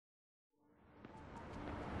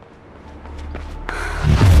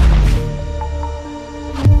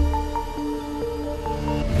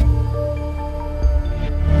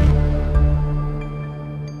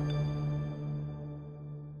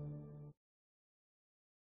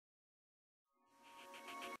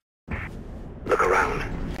Look around.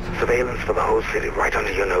 Surveillance for the whole city right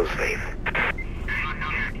under your nose, Faith.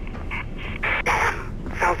 Damn!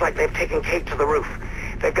 Sounds like they've taken Kate to the roof.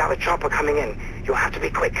 They've got a chopper coming in. You'll have to be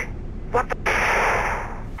quick. What the...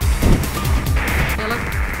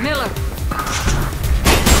 Miller!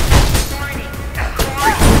 Warning. Core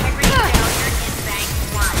integrity failure in Bank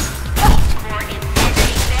 1. Core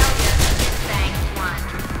integrity failure in Bank 1.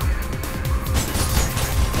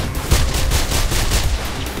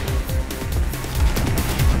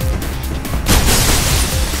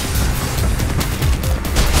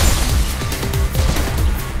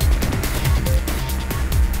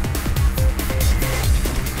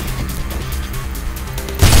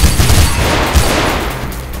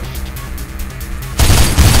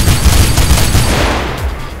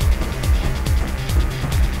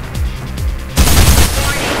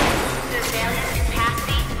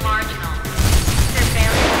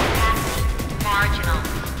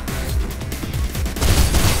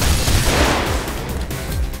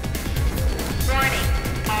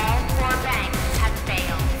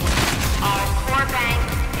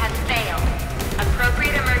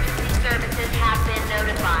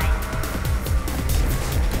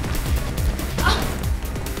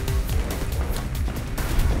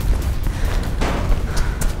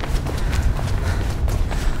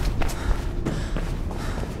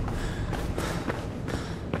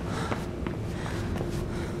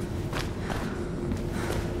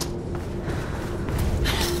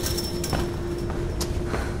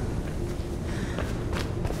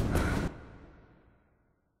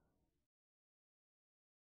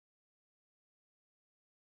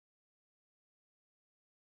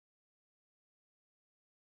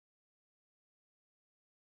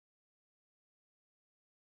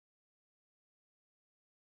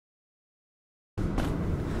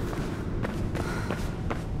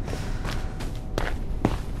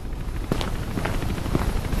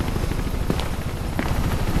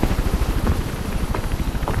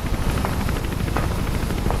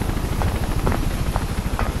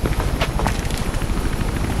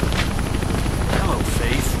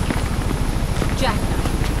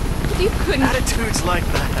 Attitudes like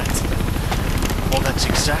that. Well, that's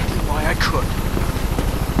exactly why I could.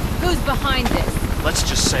 Who's behind this? Let's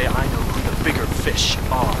just say I know who the bigger fish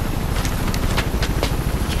are.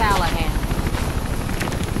 Callahan.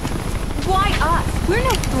 Why us? We're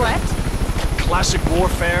no threat. Classic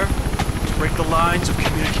warfare. Break the lines of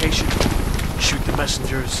communication. Shoot the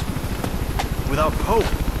messengers. Without Pope.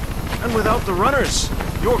 And without the runners.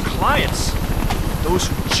 Your clients. Those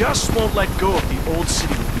who just won't let go of the old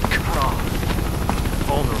city will be cut off.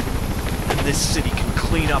 Vulnerable. And this city can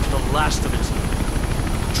clean up the last of its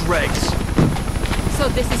dregs. So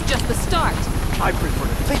this is just the start? I prefer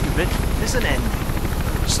to think of it as an end.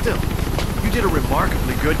 Still, you did a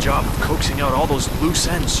remarkably good job of coaxing out all those loose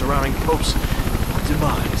ends surrounding Pope's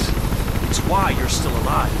demise. It's why you're still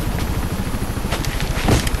alive.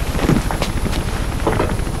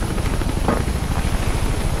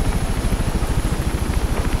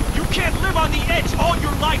 You can't live on the edge all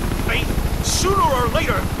your life, Faith! Sooner or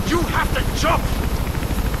later, you have to jump!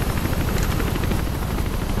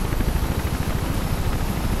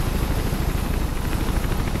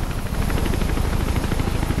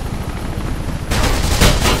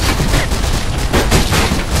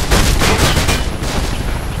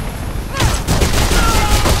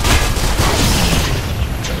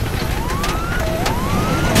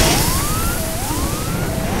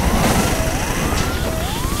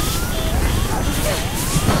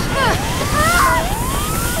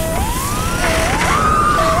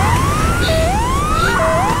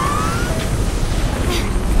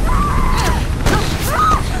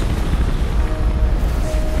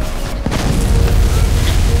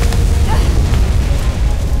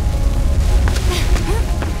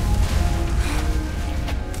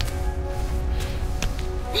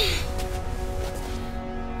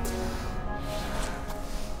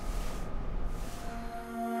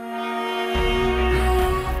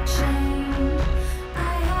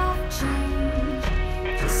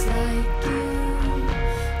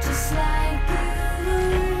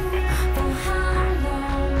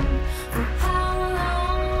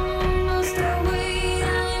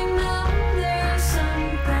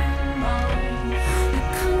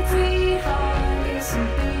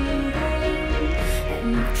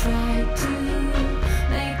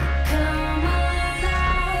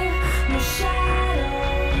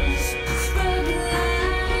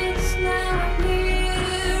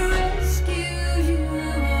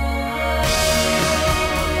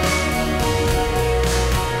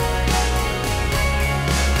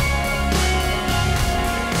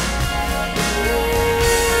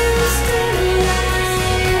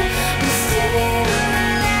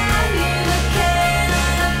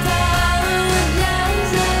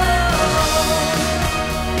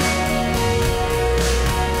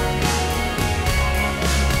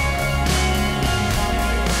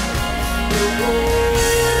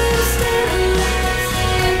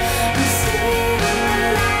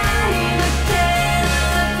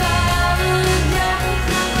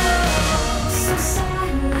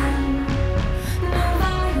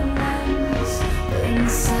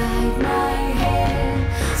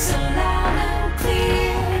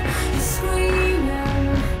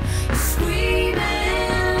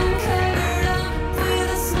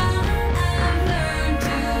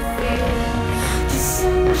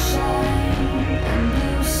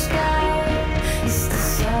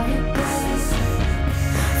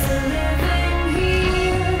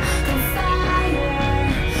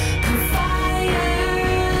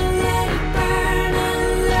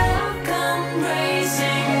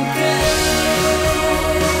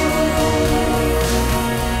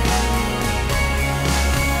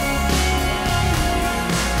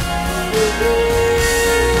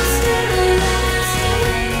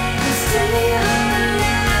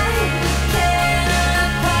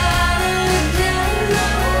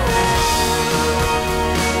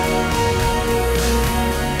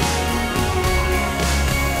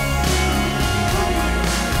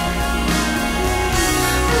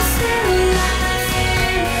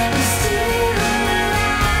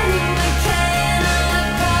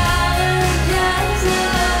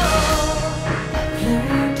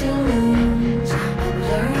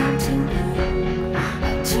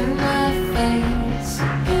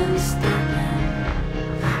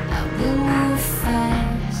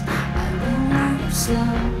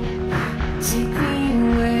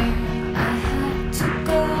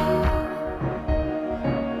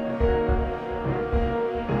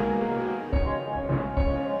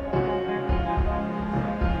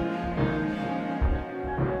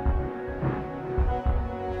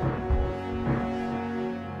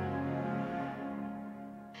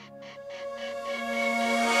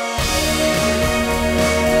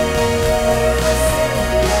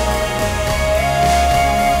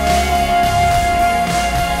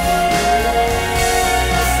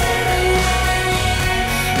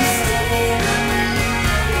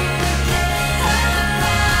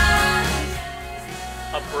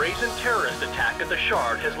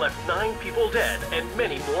 Shard has left 9 people dead and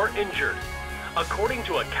many more injured. According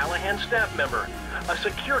to a Callahan staff member, a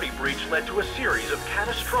security breach led to a series of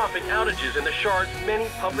catastrophic outages in the Shard's many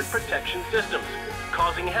public protection systems,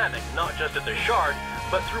 causing havoc not just at the Shard,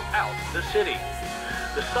 but throughout the city.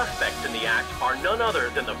 The suspects in the act are none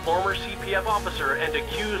other than the former CPF officer and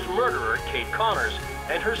accused murderer Kate Connors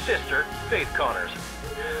and her sister, Faith Connors.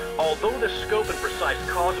 Although the scope and precise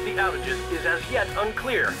cause of the outages is as yet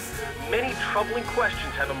unclear, many troubling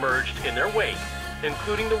questions have emerged in their wake,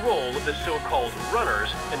 including the role of the so-called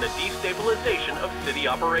runners in the destabilization of city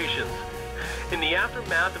operations. In the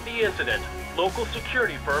aftermath of the incident, local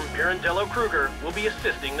security firm Pirandello Kruger will be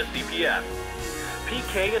assisting the CPF.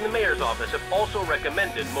 PK and the mayor's office have also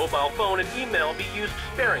recommended mobile phone and email be used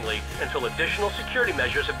sparingly until additional security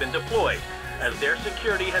measures have been deployed, as their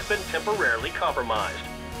security has been temporarily compromised.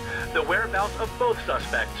 The whereabouts of both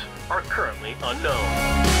suspects are currently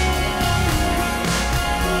unknown.